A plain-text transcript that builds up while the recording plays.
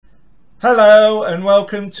Hello and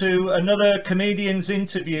welcome to another comedian's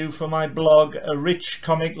interview for my blog A Rich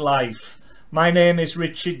Comic Life. My name is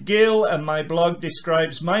Richard Gill and my blog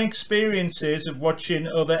describes my experiences of watching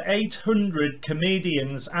over 800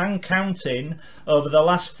 comedians and counting over the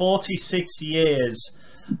last 46 years.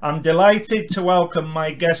 I'm delighted to welcome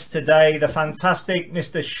my guest today, the fantastic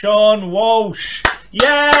Mr. Seann Walsh.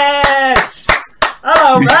 Yes!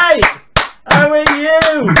 Hello mate! How are you?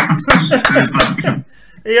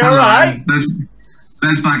 Are you alright?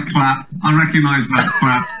 There's that clap. I recognise that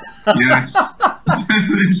clap. Yes. So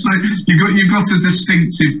you got a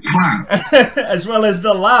distinctive clap. As well as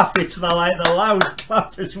the laugh. It's the loud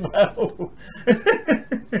clap as well.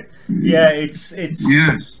 Yeah, it's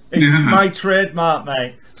my trademark,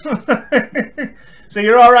 mate. So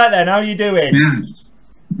you're alright then, how are you doing? Yes.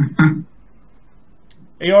 Are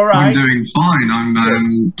you alright? I'm doing fine.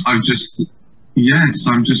 I'm just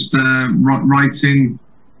writing,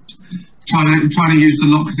 trying to use the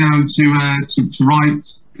lockdown to write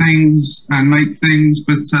things and make things,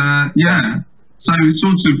 but yeah, so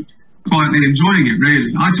sort of quietly enjoying it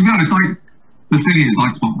really. To be honest, the thing is,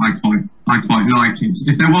 I quite like it.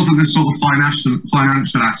 If there wasn't this sort of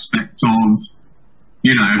financial aspect of,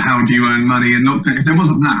 you know, how do you earn money and lockdown, if there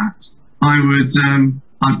wasn't that,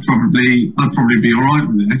 I'd probably be all right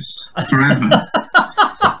with this forever.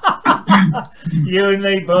 You and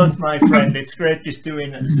me both, my friend. It's great just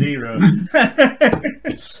doing zero.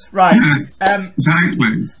 Right.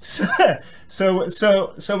 Exactly. So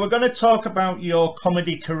we're going to talk about your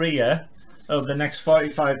comedy career over the next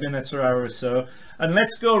 45 minutes or hour or so, and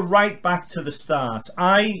let's go right back to the start.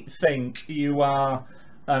 I think you are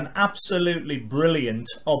an absolutely brilliant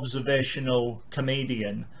observational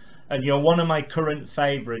comedian, and you're one of my current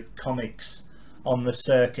favourite comics on the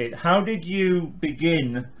circuit. How did you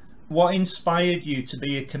begin? What inspired you to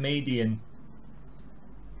be a comedian?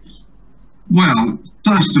 Well,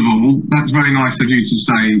 first of all, that's very nice of you to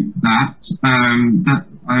say that.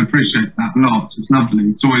 I appreciate that a lot. It's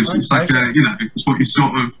lovely. It's always, it's like, you know, it's what you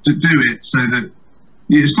sort of to do it so that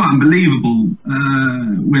it's quite unbelievable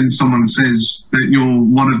when someone says that you're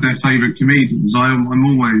one of their favourite comedians. I'm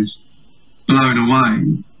always blown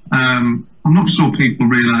away. I'm not sure people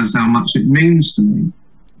realise how much it means to me.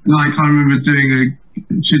 Like, I remember doing a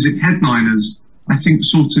Chiswick Headliners, I think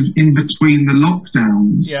sort of in between the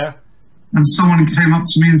lockdowns. Yeah. And someone came up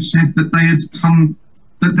to me and said that they had come,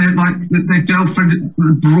 that their girlfriend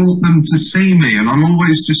had brought them to see me, and I'm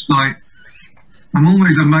always just like, I'm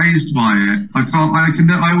always amazed by it. I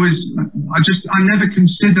never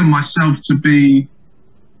consider myself to be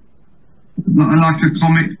like a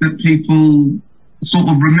comic that people sort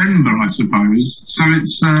of remember, I suppose. So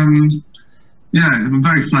it's, yeah, I'm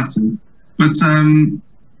very flattered. But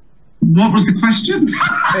what was the question?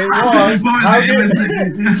 It was,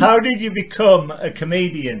 how did you become a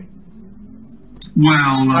comedian?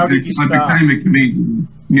 Well, I became a comedian.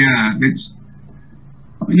 Yeah, it's,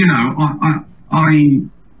 you know, I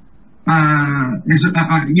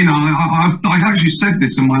actually said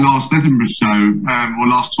this in my last Edinburgh show, or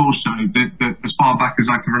last tour show, that as far back as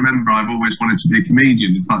I can remember, I've always wanted to be a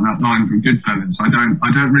comedian. It's like that line from Goodfellas. I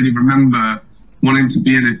don't really remember wanting to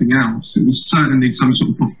be anything else. It was certainly some sort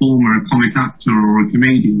of performer, a comic actor or a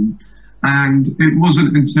comedian. And it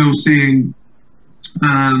wasn't until seeing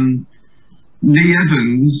Lee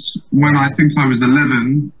Evans, when I think I was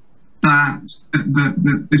 11, that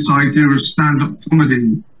this idea of stand-up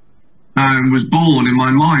comedy was born in my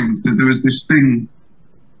mind, that there was this thing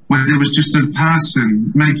where there was just a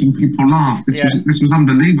person making people laugh. This was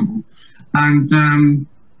unbelievable. And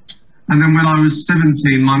then when I was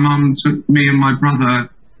 17, my mum took me and my brother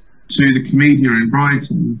to the Comedia in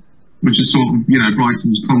Brighton, which is sort of, you know,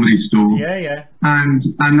 Brighton's comedy store. Yeah, yeah. And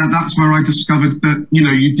that's where I discovered that, you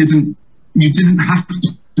know, you didn't have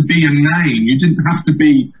to be a name, you didn't have to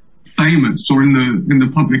be famous or in the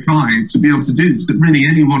public eye to be able to do this. That really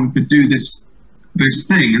anyone could do this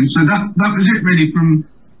thing. And so that was it really. From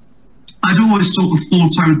I'd always sort of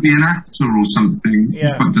thought I would be an actor or something.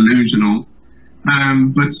 Yeah. Quite delusional.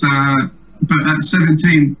 But at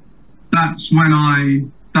 17, that's when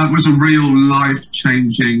that was a real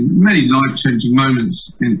many life-changing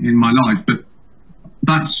moments in my life, but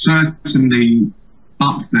that's certainly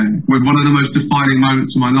up there. With one of the most defining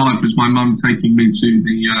moments of my life was my mum taking me to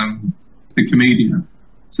the Comedia.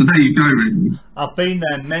 So there you go, really. I've been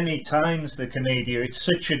there many times, the Comedia. It's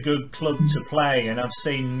such a good club to play, and I've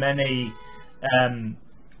seen many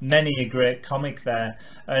a great comic there.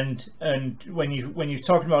 And when you're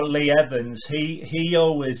talking about Lee Evans, he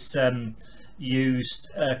always used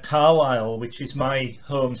Carlisle, which is my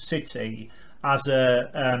home city, as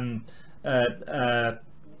a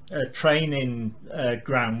training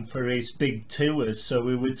ground for his big tours, so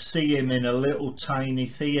we would see him in a little tiny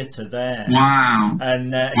theatre there. Wow.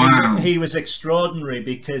 And wow. He was extraordinary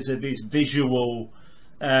because of his visual,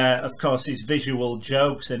 of course, his visual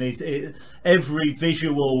jokes, and every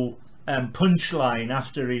visual punchline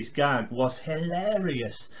after his gag was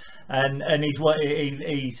hilarious. And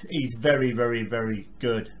he's very, very, very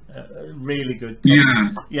good, really good.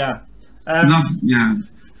 Yeah.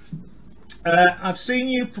 I've seen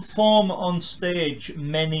you perform on stage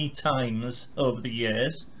many times over the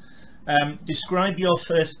years. Describe your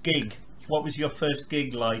first gig. What was your first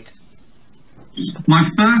gig like? My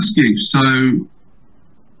first gig, so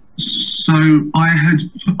I had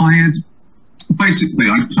basically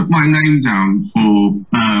I put my name down for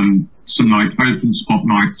some like open spot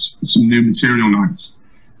nights, some new material nights.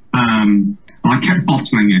 And I kept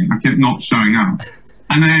bottling it. I kept not showing up,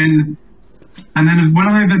 and then when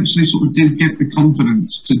I eventually sort of did get the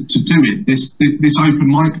confidence to do it, this open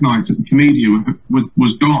mic night at the Comedian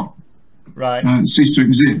was gone, right? Ceased to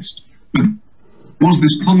exist. But there was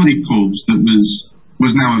this comedy course that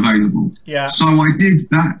was now available. Yeah. So I did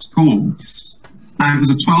that course, and it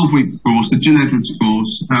was a 12-week course, the Jill Edwards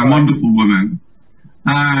course, a wonderful woman,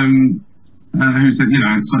 who's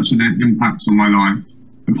had such an impact on my life,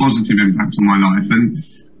 a positive impact on my life,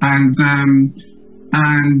 and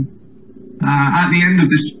at the end of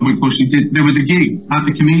this course, there was a gig at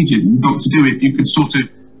the Comedian. You got to do it. You could sort of,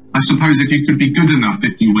 I suppose, if you could be good enough,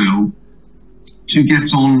 if you will, to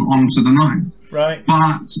get onto the night. Right.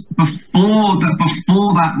 But before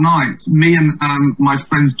that night, me and my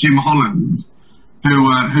friend Jim Holland,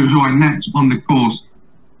 who I met on the course,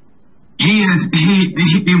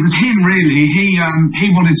 it was him really. He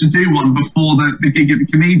wanted to do one before the gig at the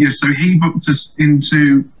Comedian, so he booked us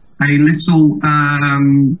into a little.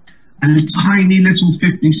 A tiny little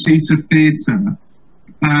 50-seater theatre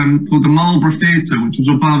called the Marlborough Theatre, which was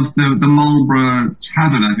above the Marlborough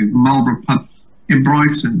Tavern, I think, the Marlborough pub in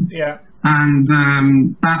Brighton. Yeah. And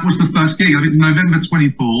that was the first gig. I think November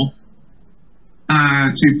 24,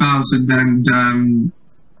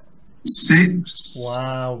 2006.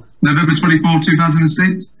 Wow. November 24,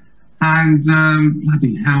 2006. And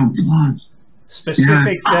bloody hell, God.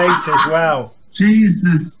 Specific date as well.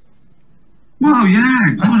 Jesus. Well, yeah,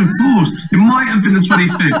 God, of course. It might have been the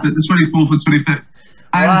 25th, but the 24th or 25th.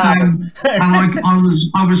 And, wow. And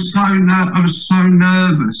I was so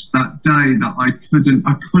nervous that day that I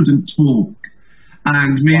couldn't talk,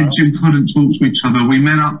 and me and Jim couldn't talk to each other. We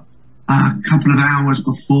met up a couple of hours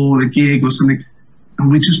before the gig or something,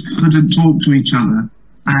 and we just couldn't talk to each other.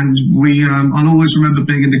 And I'll always remember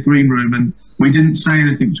being in the green room, and we didn't say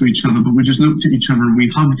anything to each other, but we just looked at each other and we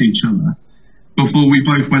hugged each other before we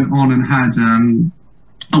both went on and had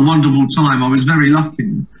a wonderful time. I was very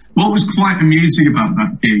lucky. What was quite amusing about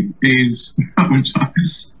that gig is, which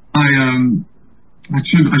I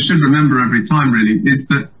should remember every time really, is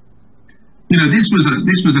that this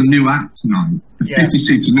was a new act night, a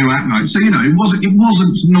 50-seater new act night. So it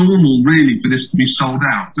wasn't normal really for this to be sold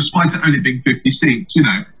out, despite it only being 50 seats.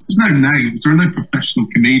 There's no names, there are no professional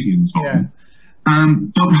comedians on.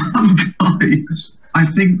 But one guy, I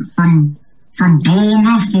think from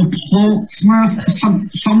Bournemouth or Portsmouth,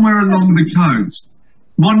 somewhere along the coast,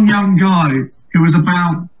 one young guy who was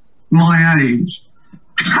about my age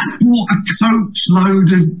had brought a coach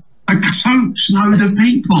load of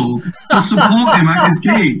people to support him at his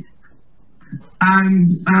gig,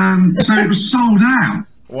 and so it was sold out.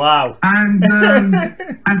 Wow! And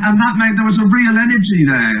that meant there was a real energy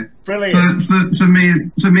there. Brilliant for me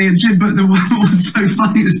and Jim. But what was so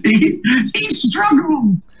funny is he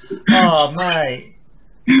struggled. Oh, mate.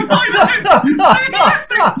 I know. He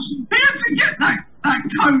had to get that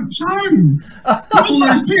coach home with all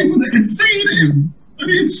those people that had seen him,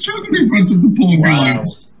 and he had struggled in front of the poor guy.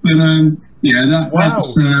 But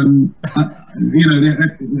that's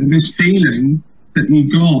this feeling that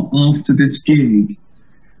you got after this gig.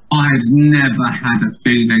 I had never had a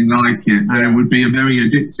feeling like it, and it would be a very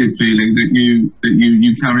addictive feeling that you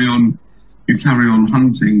carry on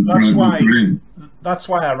hunting. That's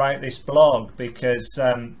why I write this blog, because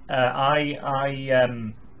I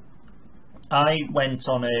went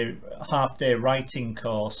on a half-day writing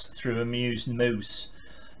course through Amused Moose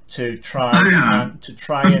to try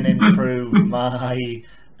and improve my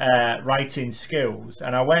writing skills,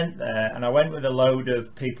 and I went there and I went with a load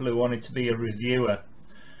of people who wanted to be a reviewer,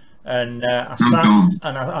 and I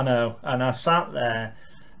sat there,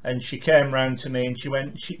 and she came round to me and she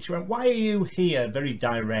went, "Why are you here?" Very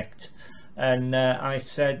direct. And I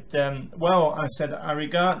said, I'm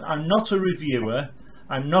not a reviewer,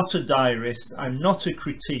 I'm not a diarist, I'm not a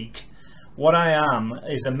critique. What I am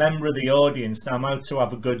is a member of the audience. I'm out to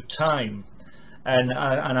have a good time, and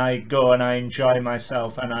I go and I enjoy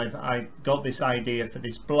myself, and I got this idea for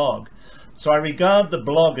this blog. So I regard the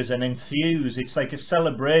blog as an enthuse. It's like a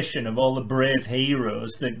celebration of all the brave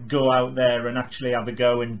heroes that go out there and actually have a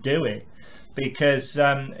go and do it. Because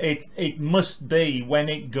it must be, when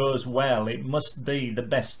it goes well, it must be the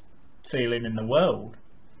best feeling in the world.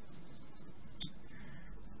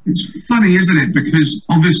 It's funny, isn't it? Because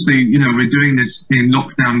obviously, you know, we're doing this in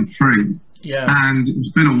lockdown 3. Yeah. And it's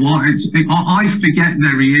been a while. I forget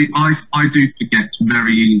I do forget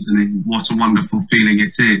very easily what a wonderful feeling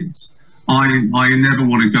it is. I never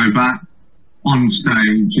want to go back on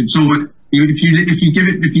stage. It's always, if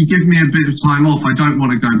you give me a bit of time off, I don't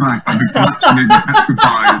want to go back. I'll become absolutely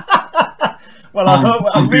petrified. Well,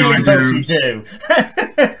 I really hope you do.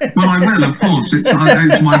 Well, I will, of course.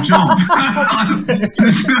 It's my job.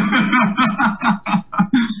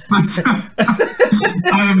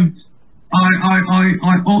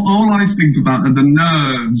 All I think about are the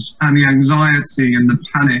nerves and the anxiety and the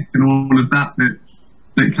panic and all of that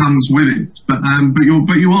comes with it. But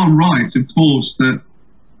you are right, of course, that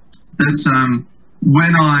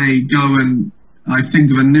when I go and I think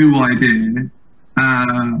of a new idea,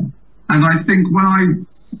 and I think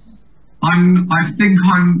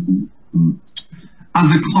I'm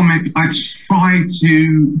as a comic, I try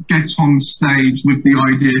to get on stage with the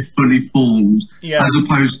idea fully formed, as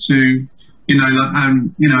opposed to, I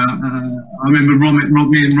remember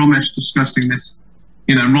me and Romesh discussing this.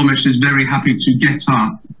 You know, Romesh is very happy to get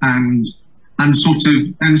up and sort of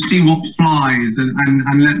see what flies and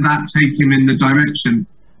let that take him in the direction.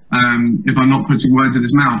 If I'm not putting words in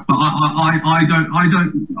his mouth, but I don't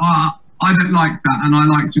like that, and I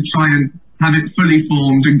like to try and have it fully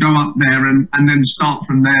formed and go up there and then start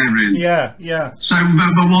from there. Really. Yeah, yeah. So,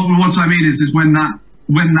 but what I mean is when that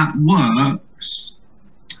works.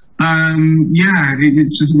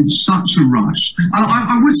 It's such a rush.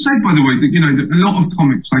 I would say, by the way, that that a lot of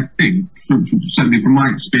comics, I think, certainly from my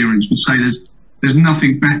experience, would say there's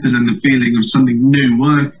nothing better than the feeling of something new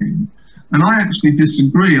working. And I actually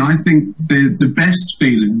disagree. I think the best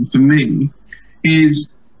feeling for me is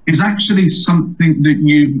actually something that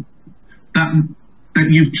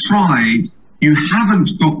you've tried, you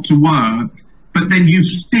haven't got to work, but then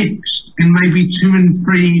you've fixed in maybe 2 and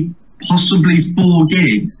 3, possibly 4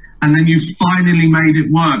 gigs. And then you finally made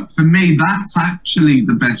it work. For me, that's actually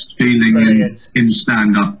the best feeling in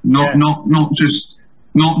stand-up. Not just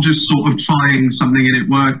sort of trying something and it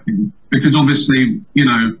working. Because obviously,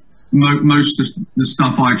 most of the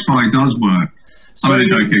stuff I try does work. So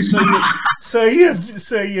you've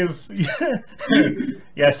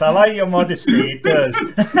yes, I like your modesty. It does.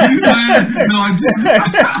 I'm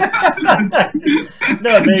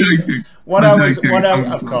joking. What I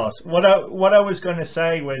was going to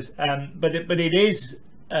say was, but it is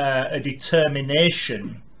a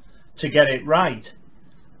determination to get it right,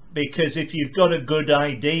 because if you've got a good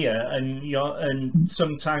idea and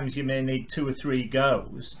sometimes you may need 2 or 3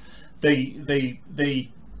 goes, the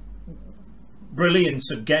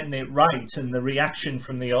brilliance of getting it right and the reaction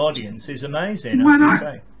from the audience is amazing.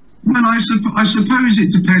 I suppose it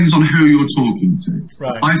depends on who you're talking to.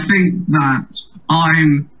 Right. I think that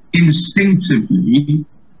I'm instinctively,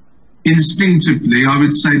 I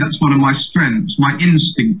would say that's one of my strengths. My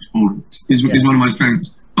instinct for it is one of my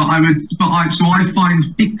strengths. So I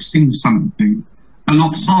find fixing something a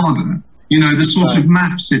lot harder. The sort of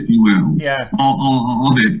maths, if you will,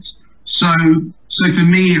 of it. So for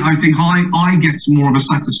me, I think I get more of a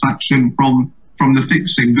satisfaction from the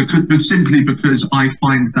fixing, but simply because I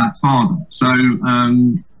find that harder. So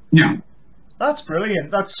yeah. That's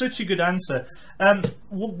brilliant. That's such a good answer.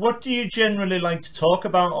 What do you generally like to talk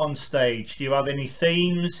about on stage? Do you have any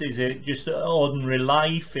themes? Is it just ordinary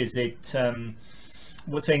life? Is it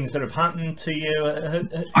what things that have happened to you?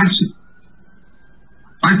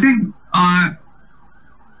 I think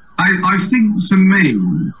for me,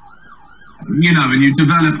 and you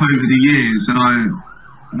develop over the years, and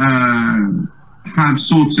I have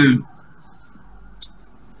sort of,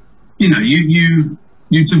 you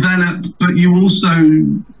develop, but you also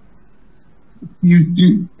you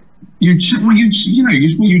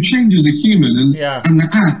change as a human, and the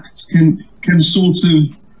act can sort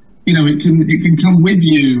of, it can come with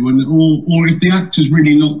you, or if the act is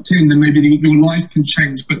really locked in, then maybe your life can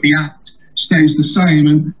change, but the act stays the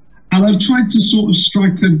same. And I've tried to sort of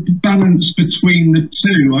strike a balance between the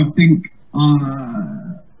two. I think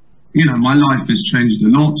my life has changed a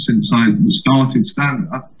lot since I started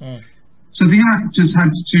stand-up. So the act has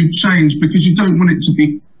had to change, because you don't want it to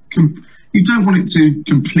be you don't want it to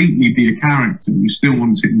completely be a character. You still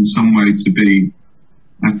want it in some way to be,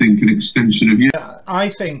 I think, an extension of you. I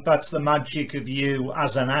think that's the magic of you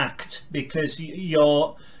as an act, because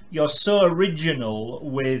you're so original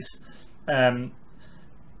with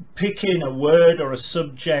picking a word or a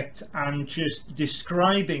subject and just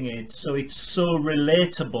describing it so it's so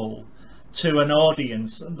relatable to an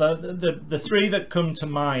audience. The three that come to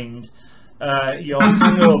mind, your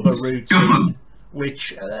hangover routine,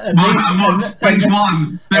 which which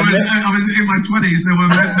one? I was in my 20s. They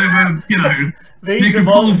were you know, these you can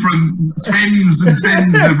pull from tens and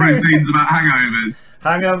tens of routines about hangovers.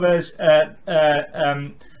 Hangovers,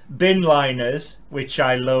 bin liners, which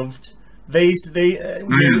I loved. When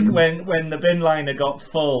the bin liner got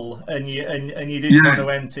full and you didn't want to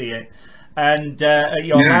empty it. And at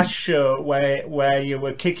your last show, where you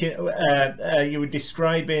were kicking, you were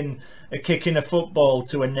describing kicking a football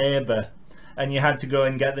to a neighbour, and you had to go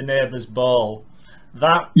and get the neighbour's ball.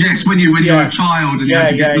 Yes, when you were a child and you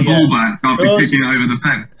had to get the ball back after kicking it over the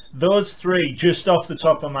fence. Those three, just off the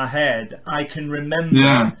top of my head, I can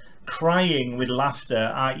remember crying with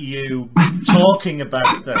laughter at you talking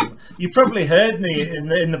about them. You probably heard me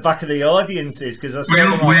in the back of the audiences, because I saw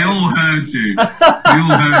them. We all heard you. We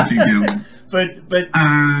all heard you, Gil.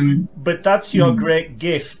 But that's your great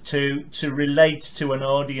gift to relate to an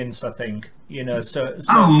audience, I think. You know, so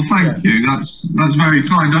well, thank you. That's very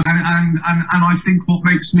kind. And I think what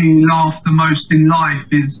makes me laugh the most in life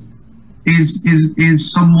is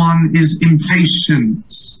someone is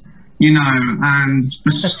impatience, you know, and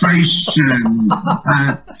frustration.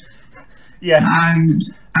 And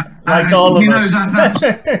like all of us. That's,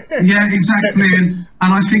 yeah, exactly. And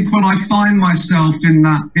I think when I find myself in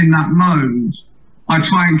that mode, I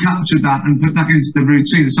try and capture that and put that into the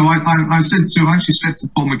routine. So I actually said to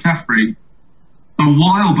Paul McCaffrey a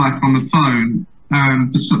while back on the phone,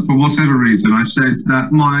 for whatever reason, I said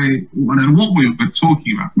that I don't know what we were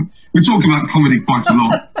talking about. We're talking about comedy quite a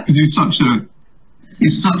lot, because he's such an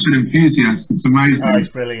enthusiast. It's amazing. Oh, it's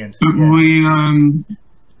brilliant. But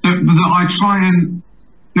I try and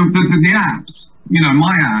the act, you know,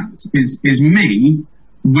 my act is me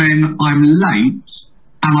when I'm late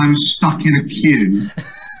and I'm stuck in a queue.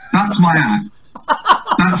 That's my act.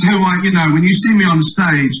 That's who you know, when you see me on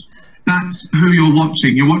stage, that's who you're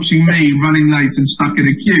watching. You're watching me running late and stuck in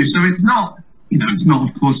a queue. So it's not, you know,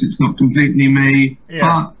 of course, it's not completely me,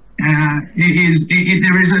 but there is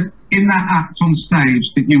in that act on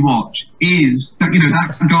stage that you watch is that, you know,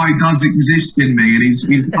 that guy does exist in me, and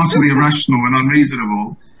he's utterly irrational and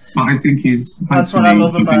unreasonable. But I think that's what I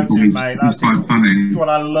love about it, mate. That's quite funny. That's what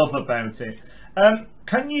I love about it.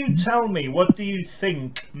 Can you tell me, what do you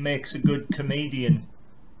think makes a good comedian?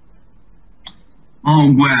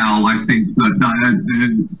 Oh, well, I think that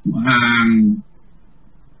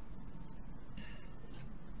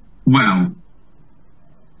well,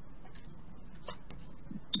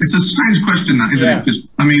 it's a strange question, that, isn't it? Because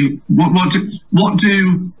I mean, what do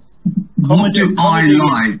I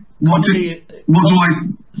like? What do I?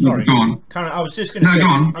 Sorry, go on. Karen, I was just going to say.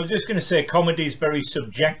 I was just going to say, comedy is very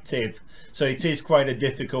subjective, so it is quite a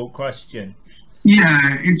difficult question.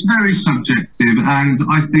 Yeah, it's very subjective, and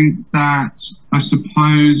I think that, I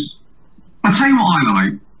suppose, I'll tell you what I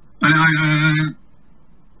like.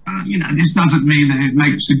 You know, this doesn't mean that it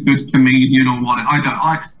makes a good comedian or what. I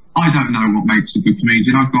don't know what makes a good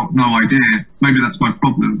comedian. I've got no idea. Maybe that's my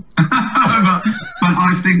problem. but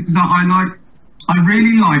I think that I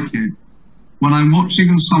really like it when I'm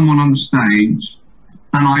watching someone on stage,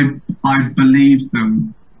 and I believe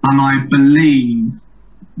them, and I believe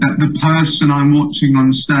that the person I'm watching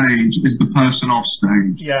on stage is the person off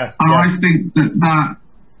stage. Yeah. And I think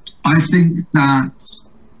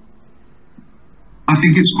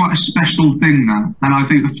it's quite a special thing, that, and I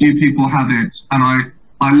think a few people have it, and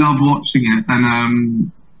I love watching it.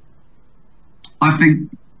 And I think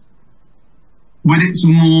when it's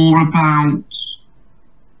more about,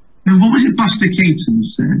 what was it Buster Keaton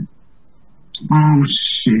said? Oh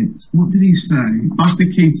shit! What did he say? Buster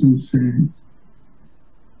Keaton said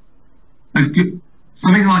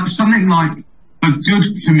something like a good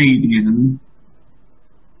comedian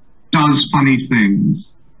does funny things.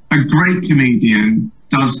 A great comedian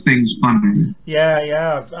does things funny.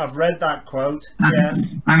 Yeah, I've read that quote. Yeah,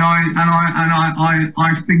 and I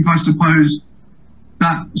think, I suppose,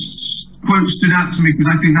 that quote stood out to me, because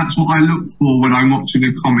I think that's what I look for when I'm watching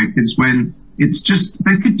a comic, is when it's just,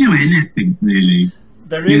 they could do anything really.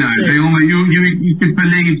 There is, you could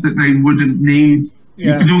believe that they wouldn't need.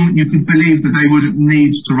 Yeah. You could believe that they wouldn't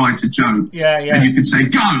need to write a joke. Yeah. And you could say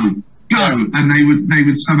go, and they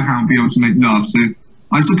would somehow be able to make laugh. So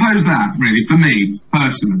I suppose that, really, for me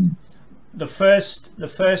personally. the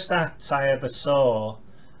first act I ever saw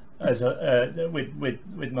as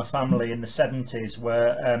with my family in the 70s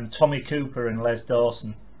were Tommy Cooper and Les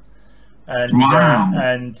Dawson, and wow.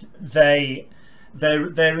 And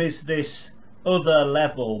there is this other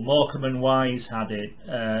level. Morecambe and Wise had it.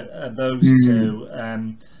 Those two.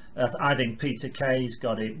 I think Peter Kay's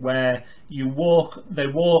got it, where they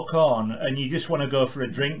walk on and you just want to go for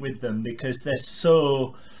a drink with them because they're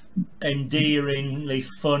so endearingly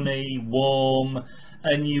funny, warm,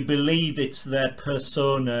 and you believe it's their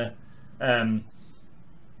persona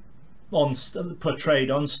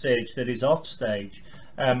portrayed on stage that is off stage.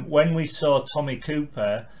 When we saw Tommy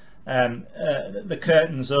Cooper, the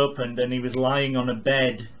curtains opened and he was lying on a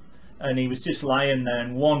bed, and he was just lying there,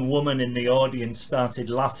 and one woman in the audience started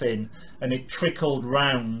laughing and it trickled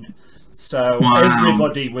round, so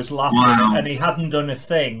everybody was laughing, and he hadn't done a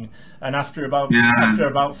thing, and after about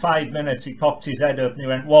 5 minutes he popped his head up and he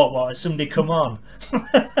went, what has somebody come on?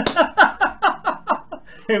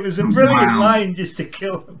 It was a brilliant line just to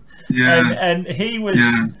kill him. And he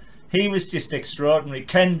was just extraordinary.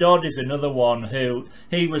 Ken Dodd is another one who,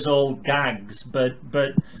 he was all gags, but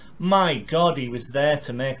my God, he was there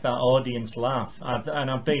to make that audience laugh.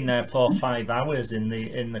 I've been there 4 or 5 hours in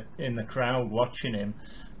the crowd watching him,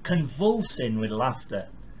 convulsing with laughter.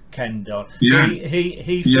 Ken Dodd.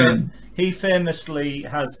 He famously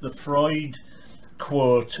has the Freud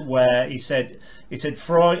quote where he said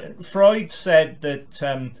Freud said that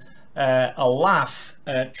a laugh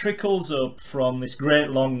trickles up from this great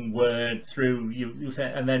long word through you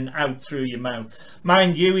and then out through your mouth.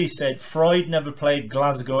 Mind you, he said Freud never played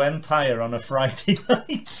Glasgow Empire on a Friday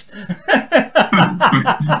night.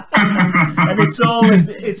 And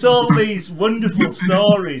it's all these wonderful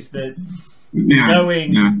stories that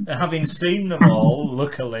having seen them all,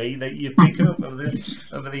 luckily, that you pick up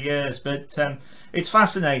over the years. But it's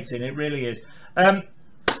fascinating, it really is.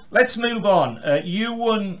 Let's move on. You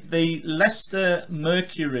won the Leicester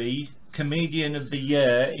Mercury Comedian of the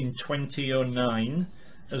Year in 2009,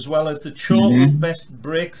 as well as the Chortle Best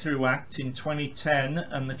Breakthrough Act in 2010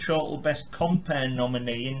 and the Chortle Best Compare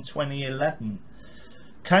nominee in 2011.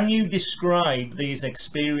 Can you describe these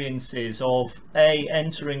experiences of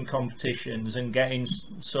entering competitions and getting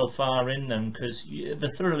so far in them, because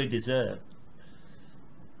they're thoroughly deserved?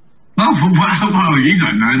 Oh, well, you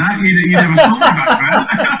don't know that. You never thought about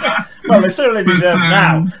that. Well, they thoroughly deserve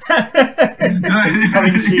now.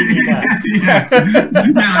 Having seen you now.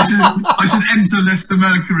 I should enter Leicester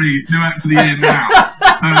Mercury New Act of the Year now.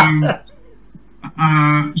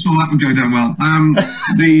 So that would go down well.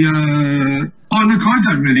 Look, I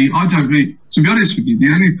don't really. To be honest with you,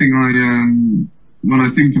 the only thing when I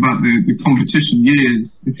think about the competition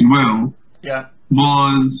years, if you will,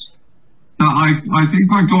 was that I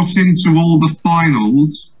think I got into all the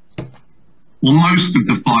finals, or most of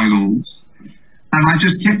the finals, and I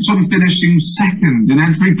just kept on finishing second in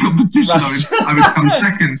every competition. I would come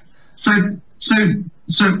second. So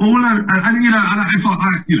all I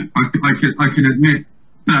can admit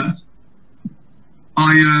that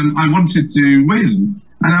I wanted to win,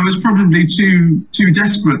 and I was probably too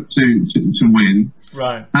desperate to win.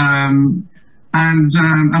 Right. And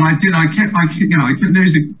I did. I kept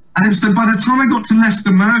losing. And so by the time I got to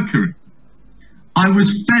Leicester Mercury, I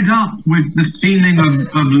was fed up with the feeling of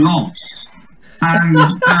loss, and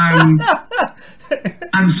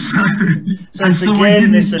so I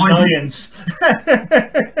didn't. This annoyance.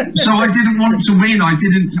 So I didn't want to win. I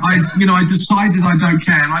decided I don't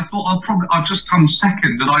care, and I thought I'll just come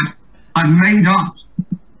second. And I'd made up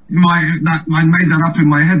I made that up in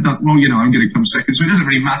my head that I'm going to come second, so it doesn't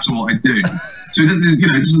really matter what I do. So it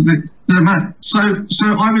doesn't matter. So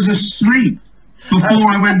I was asleep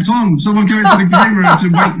before I went on. Someone going to the game room to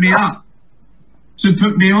wake me up to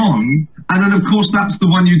put me on, and then of course that's the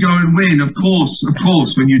one you go and win. Of course,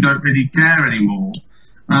 when you don't really care anymore,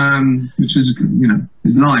 which is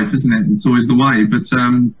is life, isn't it? It's always the way. But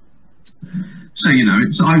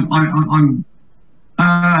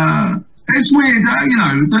it's weird,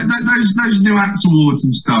 those new act awards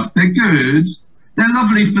and stuff. They're good. They're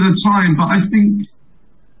lovely for the time, but I think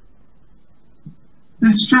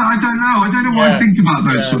I don't know what I think about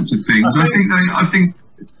those sorts of things.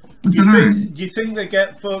 Do you think they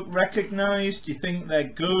get folk recognised? Do you think they're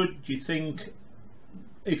good? Do you think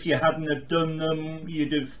if you hadn't have done them,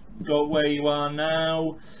 you'd have got where you are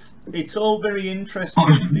now? It's all very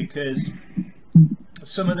interesting because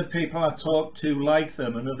some of the people I talk to like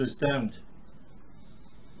them and others don't.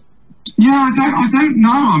 Yeah, I don't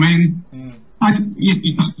know. I mean, I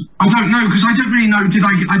don't know, because I don't really know.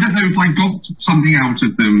 I don't know if I got something out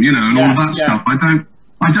of them, and all of that stuff. I don't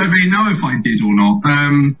really know if I did or not.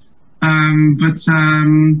 And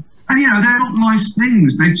you know, they're not nice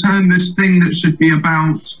things. They turn this thing that should be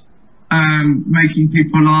about making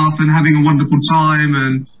people laugh and having a wonderful time,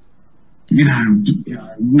 and you know,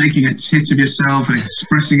 making a tit of yourself and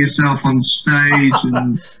expressing yourself on stage,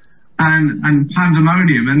 and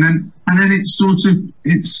pandemonium, and then it's sort of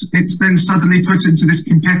it's then suddenly put into this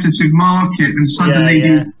competitive market, and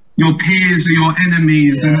suddenly your peers are your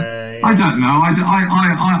enemies, and I don't know.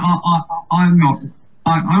 I'm not.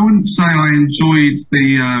 I wouldn't say I enjoyed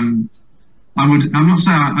the. I'm not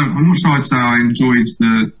sure I'd say I enjoyed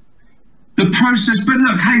the process. But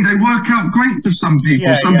look, hey, they work out great for some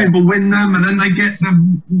people. Some people win them, and then they get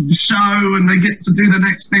the show, and they get to do the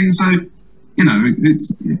next thing. So, you know,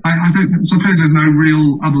 I don't suppose there's no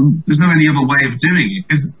any other way of doing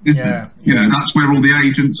it. You know, that's where all the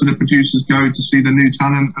agents and the producers go to see the new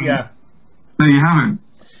talent. And there you have it.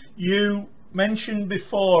 You mentioned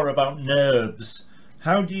before about nerves.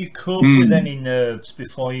 How do you cope with any nerves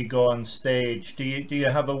before you go on stage? Do you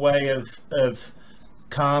have a way of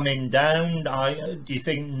calming down? Do you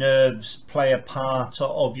think nerves play a part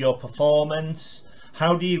of your performance?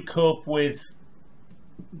 How do you cope with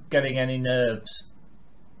getting any nerves?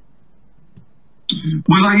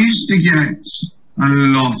 Well, I used to get a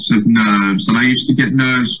lot of nerves, and I used to get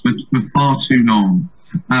nerves for far too long.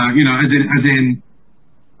 You know, as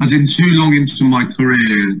in too long into my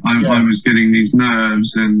career, I was getting these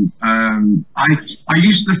nerves, and I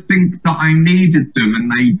used to think that I needed them,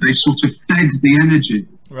 and they sort of fed the energy.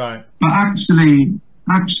 Right. But actually,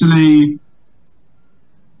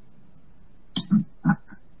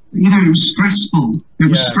 you know, it was stressful. It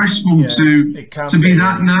was stressful to be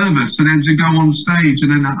that nervous, and then to go on stage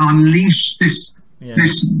and then unleash this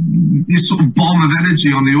sort of bomb of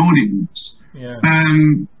energy on the audience.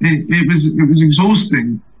 It was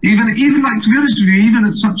exhausting. Even like, to be honest with you, even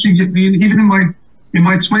at such a, even in my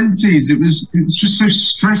 20s, it was just so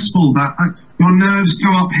stressful that your nerves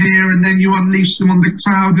go up here, and then you unleash them on the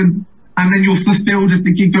crowd, and then you're fulfilled if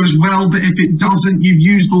the gig goes well, but if it doesn't, you've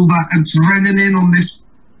used all that adrenaline on this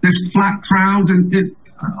flat crowd, and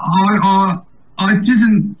I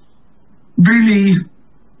didn't really.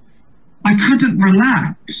 I couldn't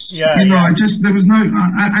relax. You know, there was no,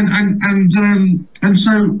 and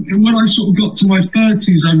so when I sort of got to my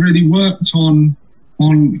 30s, I really worked on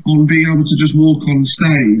being able to just walk on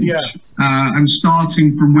stage, and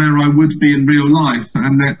starting from where I would be in real life,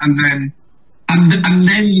 and then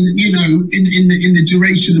you know, in the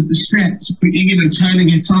duration of the set, you know, turning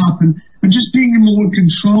it up and just being in more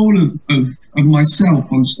control of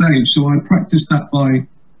myself on stage. So I practiced that by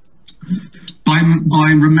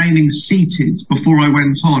remaining seated before I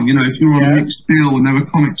went on. You know, if you're on a mixed bill and there were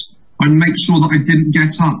comics, I'd make sure that I didn't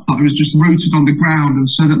get up, that I was just rooted on the ground, and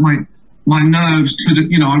so that my nerves couldn't,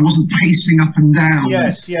 you know, I wasn't pacing up and down.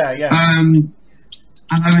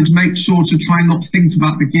 And I would make sure to try not think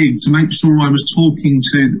about the gig, to make sure I was talking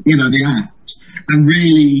to, you know, the act, and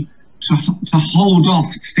really to hold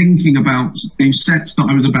off thinking about the sets that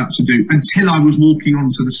I was about to do until I was walking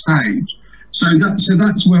onto the stage. So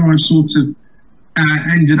that's where I sort of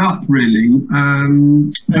ended up, really.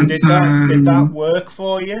 And did that work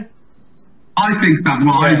for you? I think that,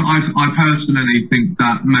 well, I personally think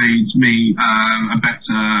that made me a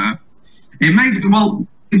better. It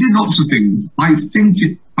did lots of things. I think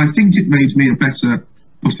it made me a better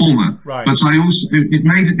performer. Right. But it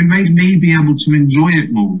made me be able to enjoy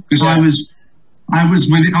it more, because I was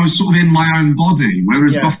sort of in my own body,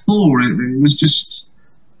 whereas before it was just.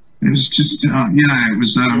 It was just, God, I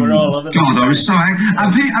was so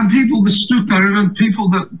angry. And people mistook, I remember people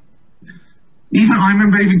that, I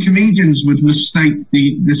remember even comedians would mistake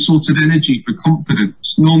the sort of energy for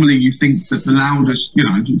confidence. Normally you think that the loudest, you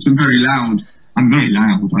know, it's very loud. I'm very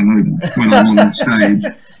loud, I know that, when I'm on stage.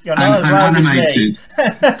 You're not as loud animated.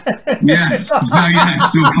 As me. Yes,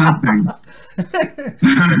 you're clapping. But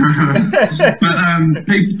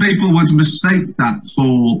people would mistake that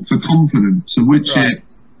for confidence, of which it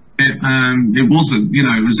wasn't. You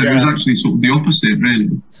know, it was actually sort of the opposite,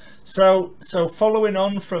 really. So following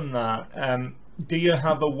on from that, do you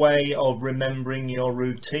have a way of remembering your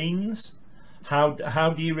routines?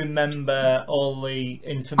 How do you remember all the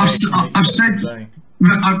information?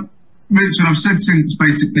 Richard, I've said since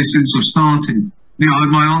I've started. You know,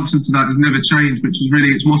 my answer to that has never changed, which is really,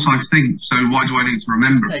 it's what I think. So why do I need to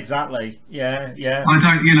remember it? Exactly. Yeah. I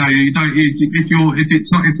don't. You know, if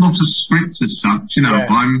it's not a script as such. You know,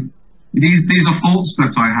 these are thoughts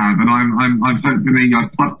that I have, and I've hopefully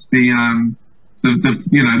I've plucked the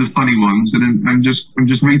funny ones, and I'm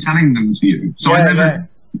just retelling them to you. So I never.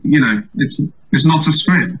 You know, it's not a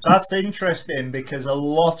script. That's interesting, because a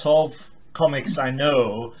lot of comics I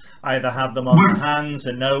know either have them on their hands,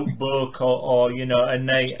 a notebook, or you know, and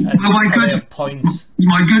they have points.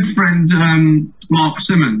 My good friend Mark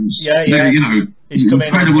Simmons, you know,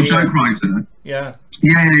 incredible joke writer. Yeah.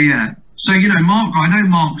 So you know, I know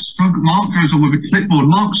Mark goes on with a clipboard.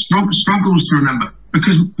 Mark struggles to remember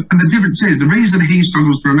because, and the difference is the reason he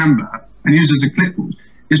struggles to remember and uses a clipboard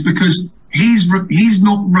is because he's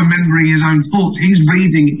not remembering his own thoughts. He's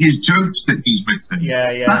reading his jokes that he's written.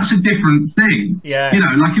 That's a different thing. You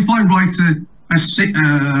know, like if I write a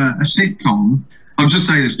sitcom, I'm just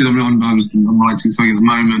saying this because I'm writing something at the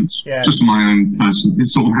moment, just on my own person.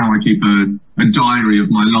 It's sort of how I keep a diary of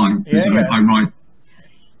my life. I write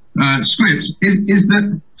scripts. Is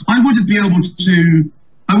that I wouldn't be able to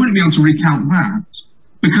recount that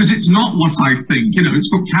because it's not what I think. You know, it's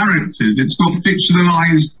got characters, it's got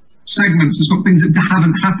fictionalized segments, it's got things that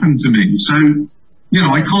haven't happened to me, so you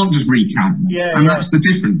know I can't just recount them. And that's the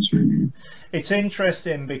difference really. It's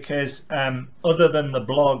interesting because other than the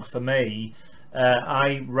blog, for me,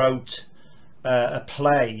 I wrote a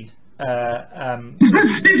play. What do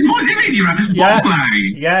you mean you wrote? What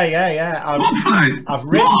play?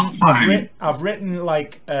 I've written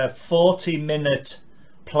like a 40-minute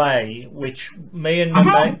play which me and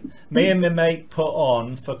my mate put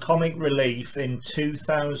on for Comic Relief in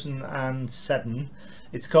 2007.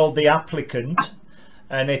 It's called The Applicant,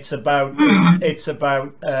 and it's about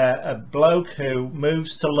a bloke who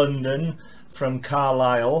moves to London from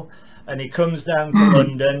Carlisle, and he comes down to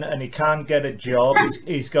London and he can't get a job.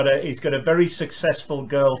 He's got a very successful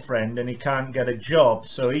girlfriend and he can't get a job,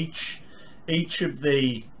 so each of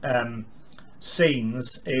the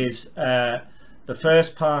scenes is the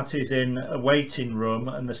first part is in a waiting room,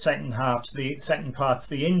 and the second part's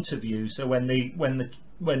the interview. So when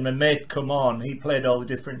my mate come on, he played all the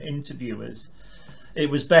different interviewers. It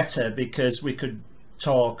was better because we could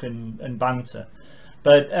talk and banter.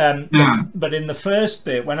 But but in the first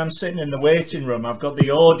bit, when I'm sitting in the waiting room, I've got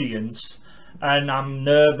the audience, and I'm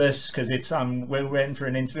nervous because we're waiting for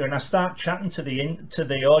an interview, and I start chatting to the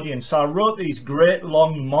audience. So I wrote these great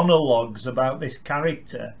long monologues about this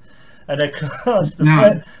character. And of course,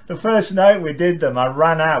 the first night we did them, I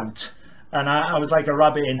ran out, and I was like a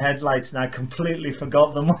rabbit in headlights, and I completely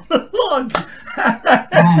forgot the monologue. Oh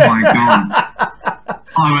my god!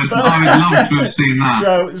 I would love to have seen that.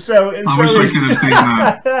 I wish I could have seen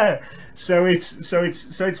that. So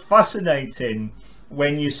it's fascinating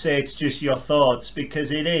when you say it's just your thoughts,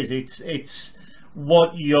 because it is. It's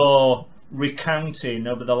what you're recounting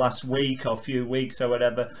over the last week or few weeks or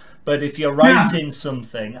whatever. But if you're writing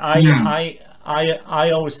something, I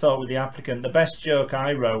always thought with The Applicant, the best joke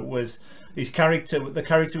I wrote was the character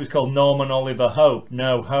was called Norman Oliver Hope,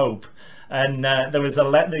 No Hope, and there was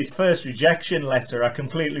his first rejection letter I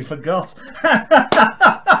completely forgot.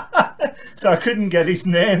 So I couldn't get his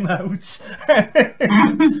name out.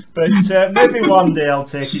 But maybe one day I'll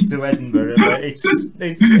take it to Edinburgh. But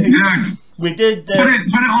we did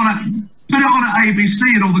Put it on at ABC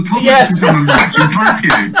and all the comments will come and watch and track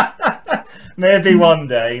you. Maybe one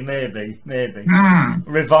day, maybe.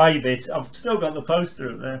 Revive it. I've still got the poster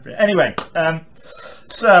up there for it. Anyway,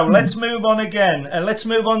 so let's move on again. And let's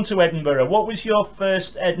move on to Edinburgh. What was your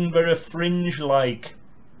first Edinburgh Fringe like?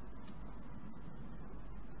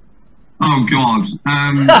 Oh God.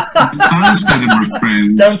 First Edinburgh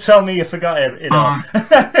Fringe. Don't tell me you forgot it all.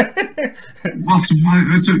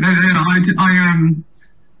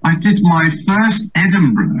 I did my first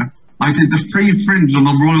Edinburgh. I did the Free Fringe on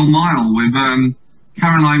the Royal Mile with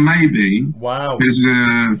Caroline Maybe. Wow. Who's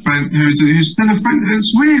a friend, who's still a friend.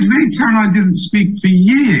 It's weird. Me and Caroline didn't speak for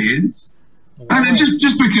years. Wow. And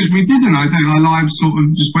just because we didn't, I think our lives sort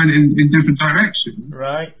of just went in different directions.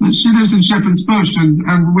 Right. But she lives in Shepherd's Bush, and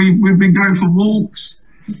we've been going for walks.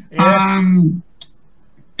 Yeah.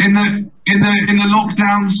 In the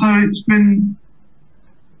lockdown, so it's been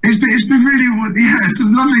really, it's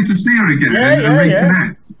lovely to see her again and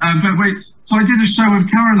reconnect. So I did a show with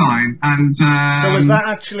Caroline, and so was that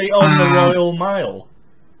actually on the Royal Mile?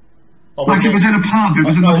 It was in a pub. It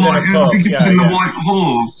was in the White. I think it was in the White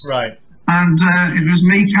Horse. Right. And it was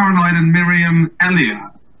me, Caroline, and Miriam Elliott.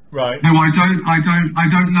 Right. Who I don't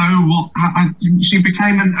know what. She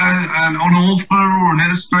became an author or an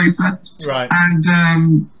illustrator. Right.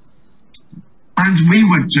 And we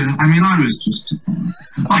were just, I was just,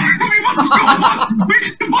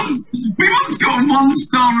 we once got a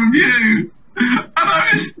 1-star review, and I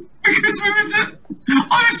was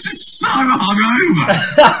just so hungover.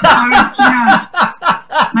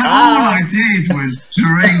 All I did was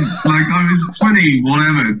drink, like I was 20,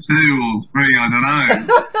 whatever, 2 or 3, I don't know,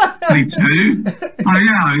 22.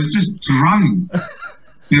 I was just drunk.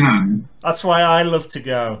 you know. That's why I love to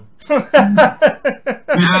go. Yeah,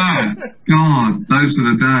 God, those are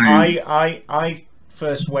the days. I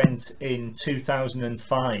first went in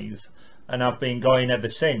 2005, and I've been going ever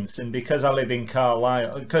since. And because I live in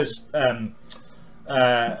Carlisle, because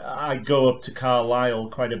I go up to Carlisle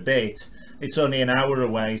quite a bit, it's only an hour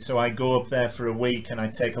away, so I go up there for a week and I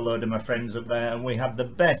take a load of my friends up there and we have the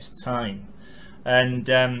best time. And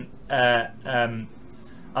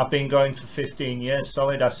I've been going for 15 years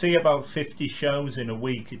solid. I see about 50 shows in a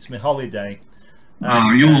week. It's my holiday.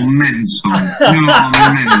 Oh, you're mental. You're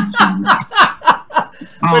mental.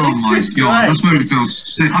 Oh my God, that's where we feel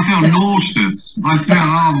sick. I feel nauseous. I feel,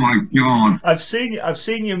 oh my God. I've seen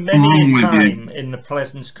you many a time in the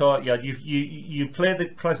Pleasance Courtyard. You play the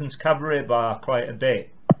Pleasance Cabaret Bar quite a bit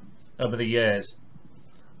over the years.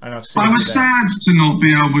 And I've seen I was sad to not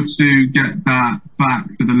be able to get that back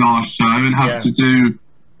for the last show and have to do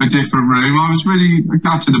a different room. I was really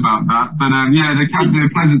gutted about that. But yeah, the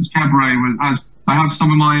Pleasance Cabaret was, I have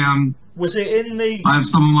some of my was it in the? I have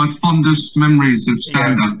some of my fondest memories of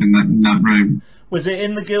stand-up in that room. Was it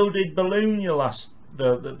in the Gilded Balloon? Your last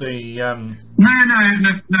No. It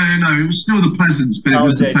was still the Pleasance, but it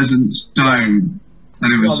was the Pleasance Dome.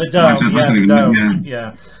 And it was the Dome.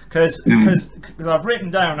 Yeah. Because I've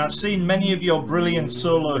written down. I've seen many of your brilliant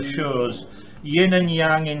solo shows. Yin and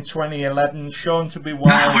Yang in 2011, Seann to Be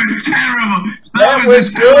Wild. That was terrible. That was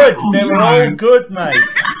good. They were all good, mate.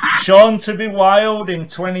 Seann to Be Wild in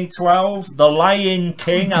 2012, The Lion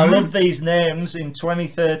King, I love these names, in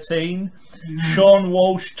 2013, Seann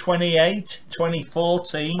Walsh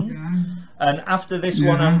 2014, and After This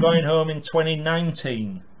One I'm Going Home in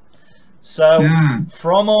 2019. So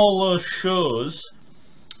from all those shows,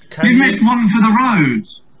 you missed One for the Road.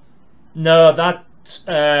 No, that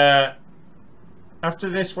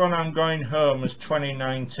After This One I'm Going Home was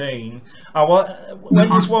 2019. When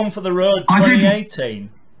was One for the Road?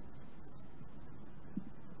 2018.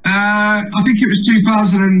 I think it was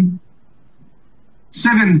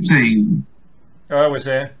 2017. Oh, was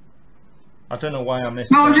it? I don't know why I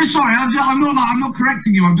missed. No, that. I'm just sorry. I'm not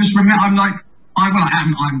correcting you. I'm just I'm literally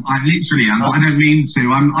am, but I don't mean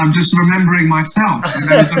to. I'm just remembering myself. And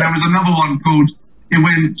there was another one called, it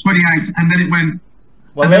went 28, and then it went.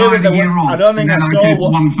 Well, they were the one. I don't think I saw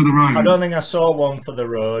One for the Road. I don't think I saw One for the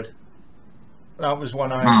Road. That was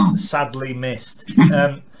one I sadly missed.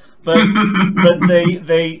 But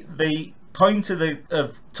the point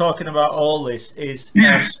of talking about all this is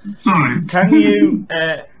sorry. Can you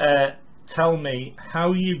tell me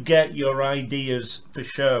how you get your ideas for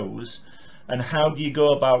shows, and how do you go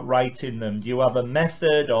about writing them? Do you have a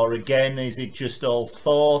method, or again is it just all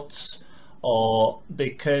thoughts? Or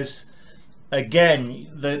because again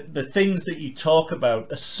the things that you talk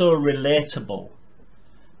about are so relatable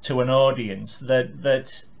to an audience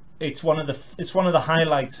that it's one of the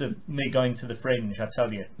highlights of me going to the Fringe, I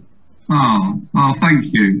tell you. Oh,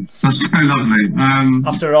 thank you. That's so lovely.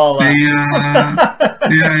 After all that.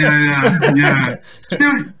 Yeah.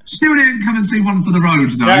 Still didn't come and see One for the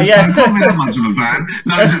Road, though. So I'm not that much of a fan.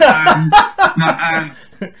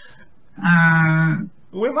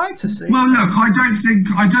 We might have seen. Well, look, I don't think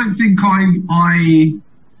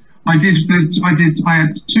I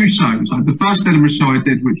had two shows. The first Edinburgh show I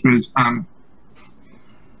did, which was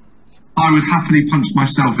I would happily punch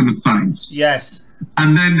myself in the face. Yes.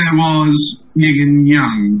 And then there was Yin and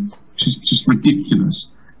Yang, which is just ridiculous.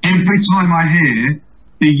 Every time I hear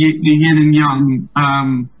the Yin and Yang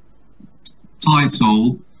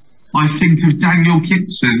title, I think of Daniel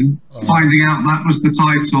Kitson finding out that was the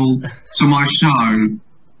title to my show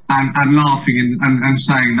and laughing and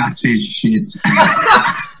saying that is shit.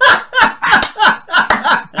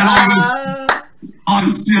 And I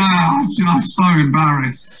was so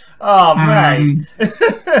embarrassed. Oh man!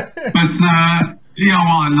 But yeah,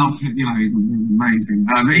 well, I love him. You know, he's amazing.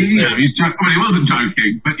 He's well, he wasn't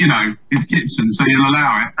joking, but you know, it's Kitson, so you'll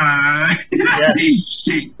allow it.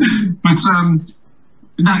 Shit. But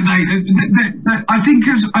I think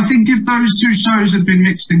if those two shows had been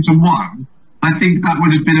mixed into one, I think that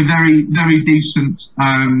would have been a very, very decent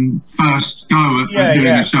first go at doing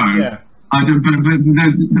a show. Yeah. I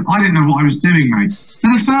didn't know what I was doing, mate.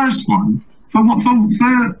 For the first one, for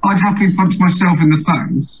I'd happily punch myself in the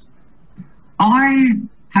face. I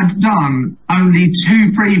had done only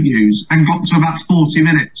 2 previews and got to about 40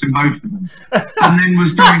 minutes in both of them, and then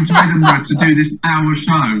was going to Edinburgh to do this hour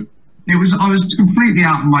show. I was completely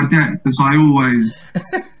out of my depth, as I always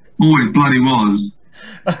bloody was.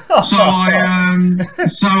 So I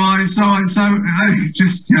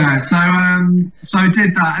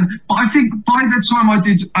did that. But I think by the time I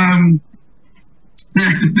did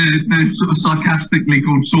they're sort of sarcastically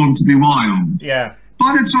called Seann to be wild. Yeah.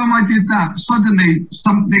 By the time I did that, suddenly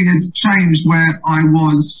something had changed where I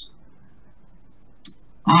was.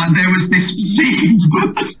 There was this theme,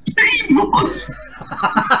 but the theme was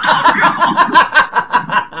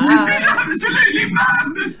it's absolutely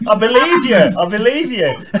mad. I believe you. I believe you.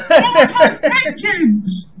 What was I thinking?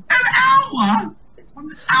 An hour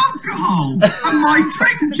on alcohol and my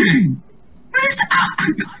drinking.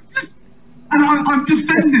 I've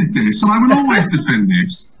defended this, and I will always defend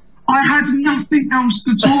this. I had nothing else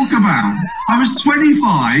to talk about. I was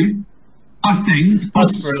 25, I think, or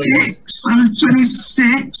 6. I was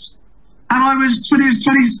 26, and I was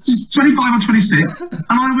 25 or 26, and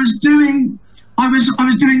I was doing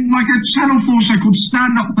like a Channel 4 show called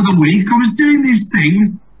Stand Up for the Week. I was doing these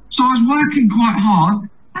things, so I was working quite hard,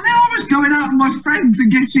 and then I was going out with my friends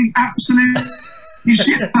and getting absolutely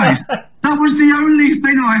shit-faced. That was the only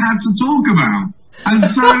thing I had to talk about, and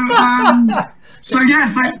so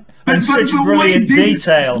yes. And such brilliant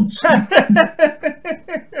detail.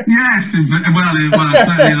 Yes, well,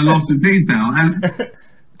 certainly a lot of detail.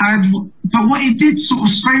 But what it did sort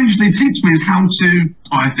of strangely teach me is how to,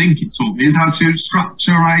 I think it taught me, is how to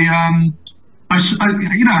structure how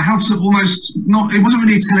to almost, not, it wasn't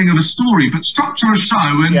really a telling of a story, but structure a show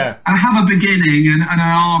and have a beginning and an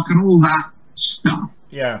arc and all that stuff.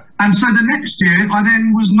 Yeah. And so the next year, I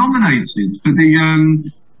then was nominated for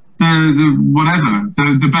the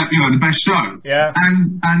best show. Yeah.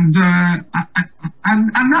 And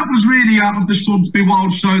that was really out of the Seann to be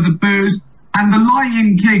Wild show, the booze, and the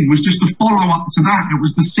Lion King was just a follow up to that. It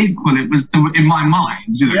was the sequel. It was in my mind,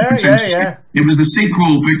 yeah. It was the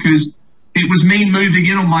sequel because it was me moving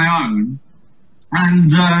in on my own.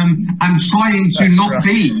 And trying to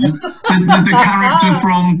be the character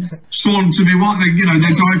from Seann to be Wild, the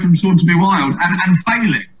guy from Seann to be Wild, and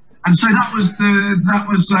failing. And so that was it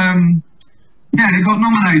got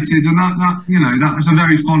nominated, and that was a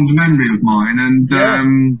very fond memory of mine. And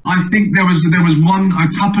I think there was a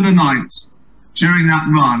couple of nights during that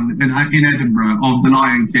run in Edinburgh of the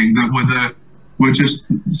Lion King that were just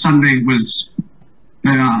suddenly was.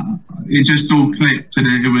 It just all clicked, and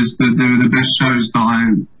they were the best shows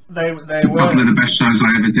that they were a couple of the best shows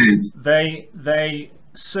I ever did. They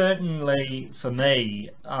certainly, for me,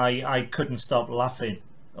 I couldn't stop laughing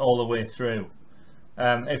all the way through.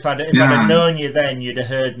 If I'd have known you then, you'd have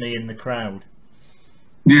heard me in the crowd.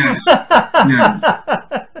 Yes. Yes.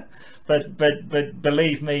 But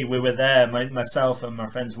believe me, we were there, myself and my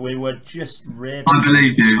friends. We were just raving. I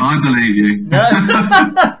believe you.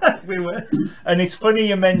 We were. And it's funny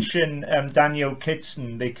you mention Daniel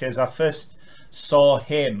Kitson, because I first saw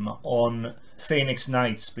him on Phoenix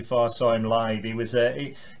Nights before I saw him live. He was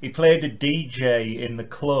he played a DJ in the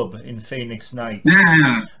club in Phoenix Nights.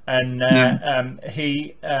 Yeah. And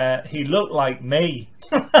he looked like me.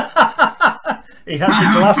 He had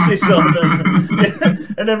the glasses on,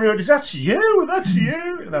 and everyone was, that's you. And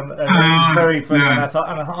it was very funny. And I thought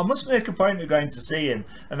I must make a point of going to see him.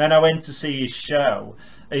 And then I went to see his show,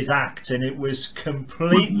 his act, and it was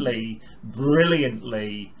completely,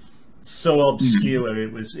 brilliantly so obscure.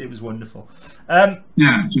 It was wonderful.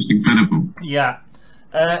 Just incredible. Yeah.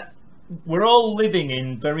 We're all living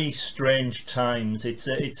in very strange times.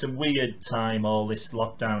 It's a weird time, all this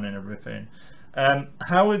lockdown and everything.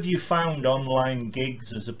 How have you found online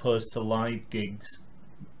gigs as opposed to live gigs?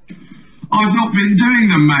 I've not been doing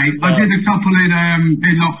them, mate. No. I did a couple in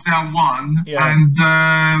lockdown 1, and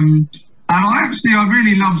I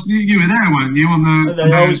really loved. You were there, weren't you? On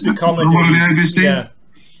the Always Be Comedy. One of the OBCs.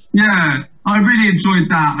 Yeah. I really enjoyed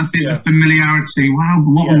that. I think the familiarity. Wow,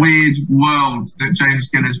 what a weird world that James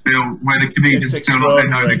Gillis built, where the comedians feel like they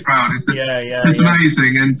know the crowd. It's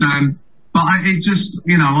amazing, and. But it just,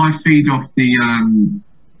 I feed off the,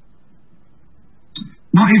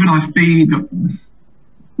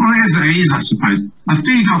 it is, I suppose. I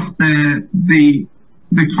feed off the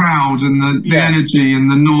crowd and the energy and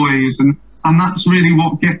the noise, and that's really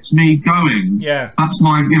what gets me going. Yeah. That's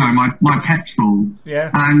my, my petrol.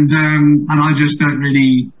 Yeah. And I just don't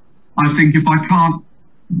really, I think if I can't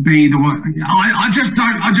be the one, I just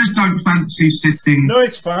don't fancy sitting. No,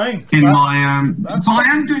 it's fine. In my but I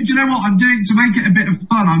am doing. Do you know what I'm doing to make it a bit of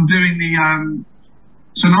fun? I'm doing the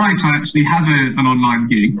tonight. I actually have an online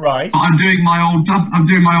gig. Right. But I'm doing my old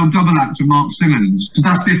double act with Mark Simmons, because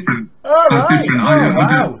that's different. Oh, that's right. different.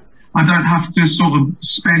 Wow. I don't have to sort of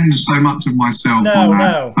spend so much of myself no, on that.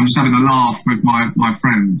 No. I'm just having a laugh with my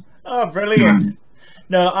friend. Oh, brilliant.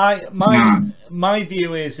 No, my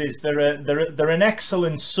view is they're an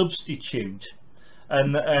excellent substitute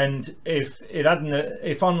and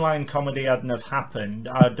if online comedy hadn't have happened,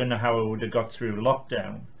 I don't know how I would have got through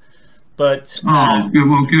lockdown. But good. I'm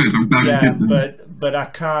glad you did that. But I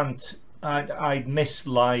can't. I miss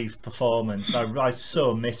live performance. I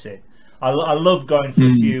so miss it. I love going for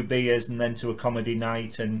a few beers and then to a comedy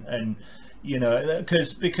night, and you know,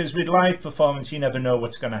 because with live performance you never know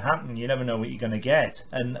what's going to happen. You never know what you're going to get,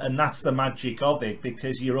 and that's the magic of it,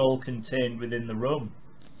 because you're all contained within the room.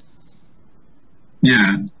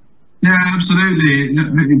 Yeah, absolutely.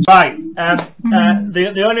 Right.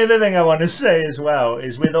 The only other thing I want to say as well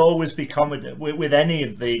is with Always Be Comedy, with any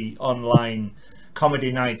of the online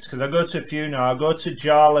comedy nights, because I go to a few now. I go to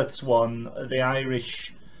Jarlath's one, the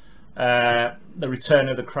Irish, the Return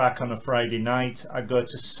of the Crack on a Friday night. I go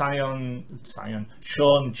to Seann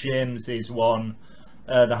James's one,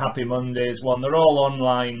 the Happy Mondays one. They're all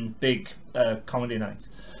online big comedy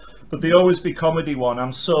nights. But the Always Be Comedy one,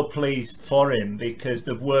 I'm so pleased for him, because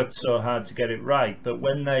they've worked so hard to get it right. But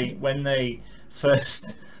when I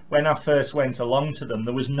first went along to them,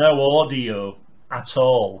 there was no audio at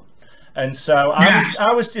all. And so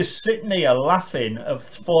I was just sitting here laughing at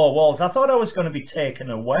four walls. I thought I was going to be taken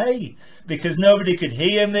away because nobody could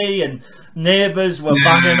hear me, and neighbours were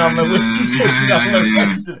banging on the windows and all the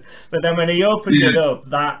rest of it. But then when he opened it up,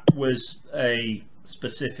 that was a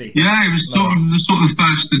specific. He was sort of the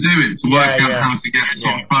first to do it, to work out how to get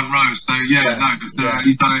sort of front row. So he's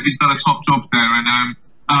done a top job there, and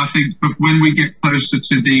I think when we get closer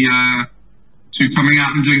to the to coming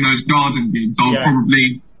out and doing those garden gigs, I'll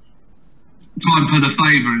probably try and pull a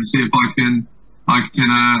favour and see if I can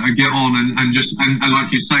get on and just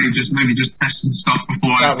like you say, maybe test some stuff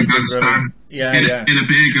before I have to go and stand in a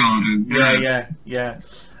beer garden.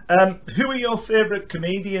 Who are your favourite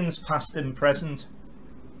comedians, past and present?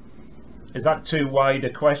 Is that too wide a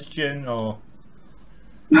question, or?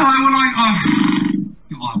 No, God,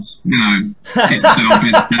 you know, Ibsen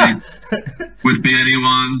obviously would be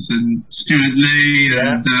anyone's, and Stuart Lee,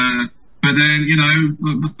 and but then, you know,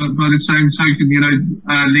 by the same token, you know,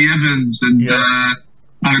 Lee Evans, and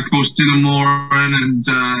of course Dylan Moran, and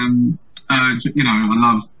you know, I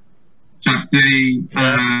love Jack D.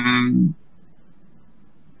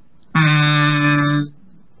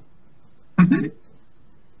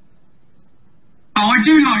 I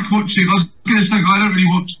do like watching. I was going to say I don't really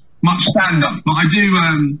watch much stand-up, but I do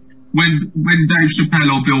when Dave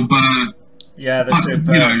Chappelle or Bill Burr, you know,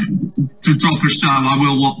 to drop a show, I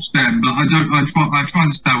will watch them. But I don't. I try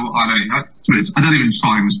and stay. I don't even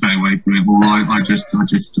try and stay away from it. Or I just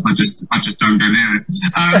don't go near it.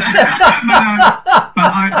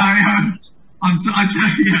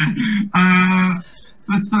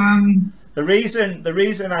 The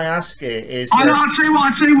reason I ask it is I'll tell you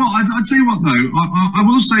what though, I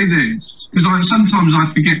will say this, because sometimes I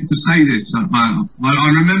forget to say this. I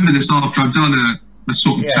remember this after I've done a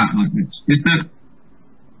sort of chat like this, is that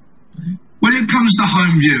when it comes to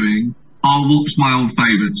home viewing, I'll watch my old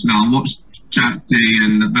favourites. Now I watch Jack D,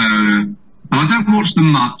 and I don't watch them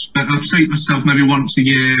much, but I'll treat myself maybe once a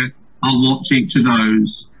year. I'll watch each of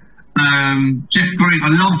those. Jeff Green, I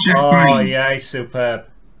love Jeff Green. Oh yeah, he's superb.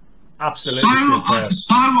 Absolutely superb.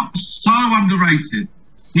 So underrated.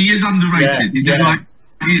 He is underrated. Like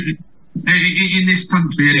in this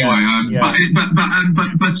country anyway. But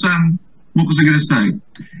what was I going to say?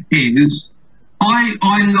 Is I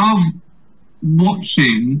love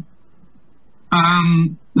watching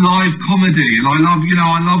live comedy, and I love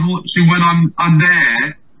watching when I'm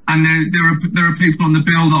there, and there are people on the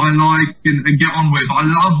bill that I like and get on with. I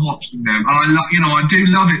love watching them, and I do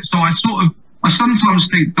love it. So I sometimes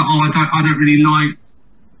think that I don't really like,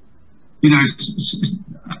 I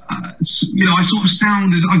sort of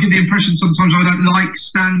sound as I get the impression sometimes I don't like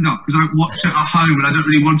stand up because I don't watch it at home and I don't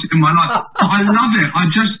really want it in my life. But I love it. I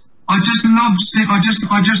just love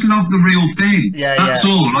the real thing. That's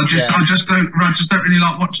all. I just don't really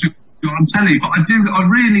like watching it on telly, but I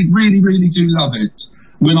really do love it.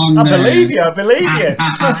 When I'm I believe you. At the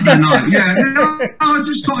night. I'm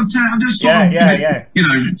just sort of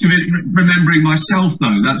remembering myself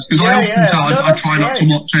though. That's because I often say I try not to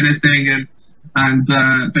watch anything,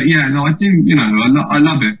 but I do. I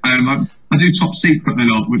love it. I do Top Secret a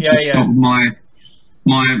lot, which is sort of my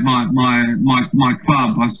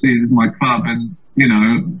club. I see it as my club, and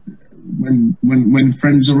when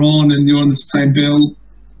friends are on and you're on the same bill.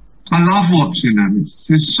 I love watching them. It's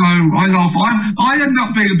so I laugh. I end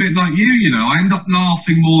up being a bit like you. I end up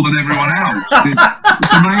laughing more than everyone else.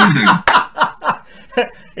 It's amazing.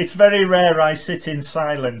 It's very rare I sit in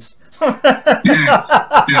silence.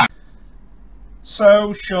 Yes.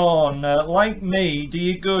 So, Seann, like me, do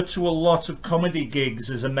you go to a lot of comedy gigs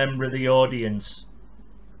as a member of the audience?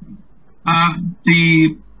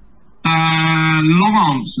 The long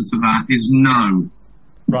answer to that is no.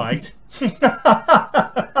 Right.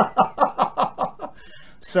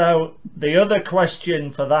 So the other question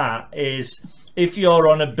for that is, if you're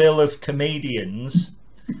on a bill of comedians,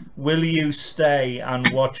 will you stay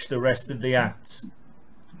and watch the rest of the acts?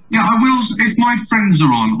 Yeah, I will. If my friends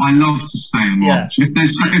are on, I love to stay and watch. If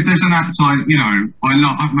there's an act I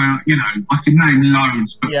can name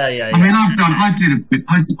loads, but I mean, I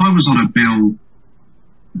was on a bill.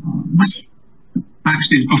 Was it?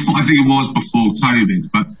 Actually, before, I think it was before COVID,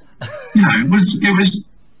 but you know,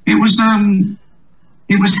 it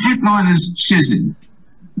was headliners Chisholm,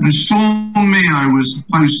 and Sean Mio was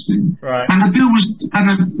hosting, right? And the bill was, the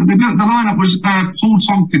lineup was Paul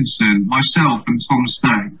Tompkinson, myself, and Tom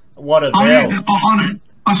Stagg. What a bill!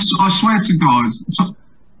 I swear to God,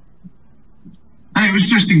 it was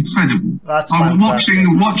just incredible. That's fantastic.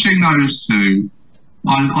 Watching those two.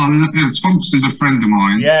 Thompson's a friend of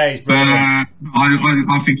mine. Yeah, he's brilliant.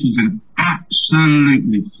 I think he's an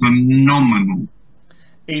absolutely phenomenal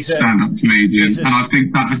stand-up comedian, and I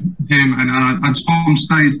think that him and Tom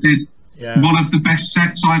Stagg did one of the best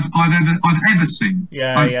sets I've ever seen.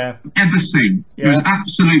 Ever seen. It was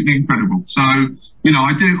absolutely incredible. So you know,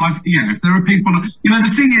 if there are people, you know,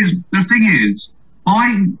 the thing is,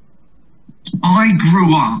 I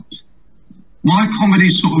grew up. My comedy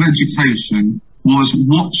sort of education was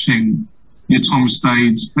watching your Tom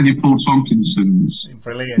Staggs and your Paul Tompkinsons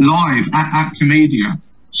live at Comedia.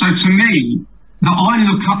 So to me, that I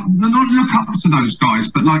not look up to those guys,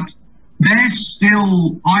 but like they're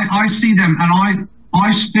still, I see them and I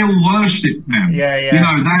still worship them. You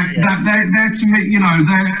know, they're to me, you know,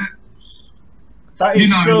 that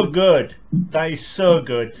is so good. That is so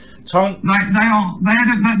good. They're the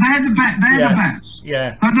best.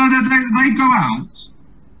 Yeah. But no, they go out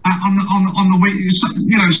on the week,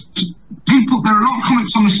 you know, people. There are a lot of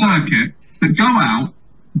comics on the circuit that go out,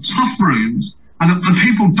 tough rooms, and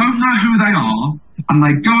people don't know who they are, and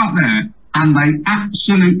they go out there and they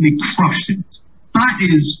absolutely crush it. That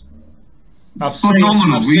is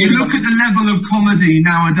phenomenal. When you look at the level of comedy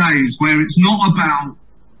nowadays, where it's not about,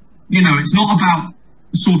 you know, it's not about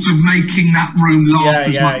sort of making that room laugh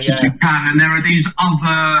as much as you can, and there are these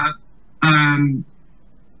other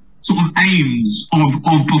sort of aims of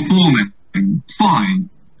performing, fine.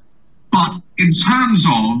 But in terms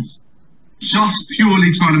of just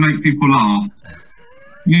purely trying to make people laugh,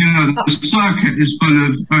 you know, the circuit is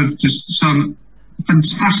full of just some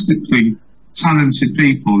fantastically talented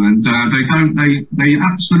people, and they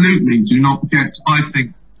absolutely do not get, I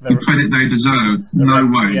think, the credit they deserve. No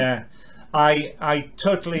way. Yeah, I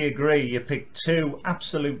totally agree. You picked two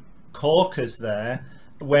absolute corkers there.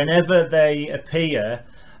 Whenever they appear,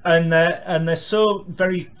 and they're so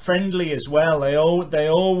very friendly as well. They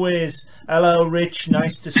always, hello Rich,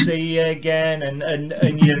 nice to see you again,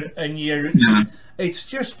 and you're it's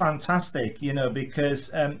just fantastic, you know,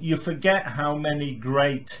 because you forget how many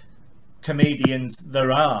great comedians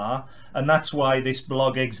there are, and that's why this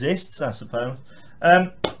blog exists, I suppose.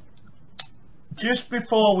 Just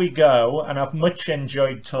before we go, and I've much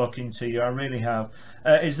enjoyed talking to you, I really have.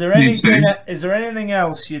 Is there anything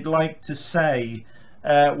else you'd like to say?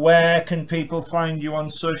 Where can people find you on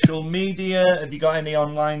social media? Have you got any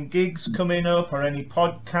online gigs coming up, or any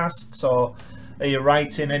podcasts, or are you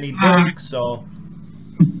writing any books, or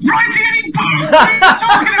writing any books? What are you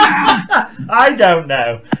talking about? I don't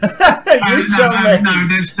know. You tell me. No,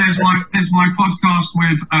 there's my podcast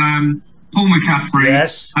with Paul McCaffrey.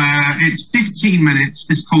 Yes. It's 15 minutes.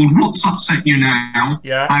 It's called What's Upset You Now?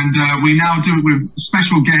 Yeah. And we now do it with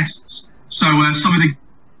special guests. So some of the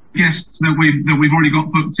guests that we've already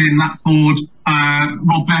got booked in: Matt Ford,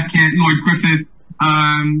 Rob Beckett, Lloyd Griffith,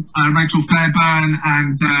 Rachel Fairburn,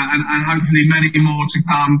 and hopefully many more to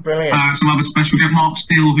come. Brilliant. Some other special guests, Mark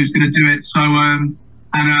Steele, who's going to do it. So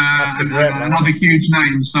another huge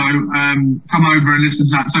name. So come over and listen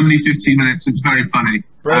to that. It's only 15 minutes. It's very funny.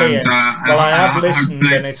 Brilliant. Well, I have listened,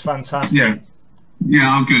 and it's fantastic. Yeah.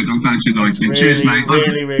 Oh, good. I'm glad you like it. Really, cheers, mate.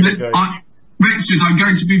 Really good. Richard, I'm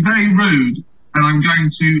going to be very rude, and I'm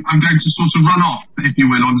going to sort of run off, if you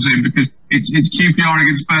will, on Zoom, because it's QPR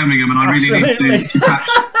against Birmingham, and I really need to catch.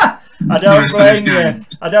 I don't blame you.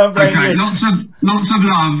 I don't blame you. Lots of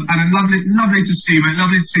love, and lovely to see you, mate.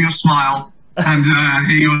 Lovely to see your smile and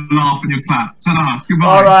hear your laugh and your clap. Ta-da. Goodbye.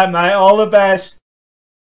 All right, mate. All the best.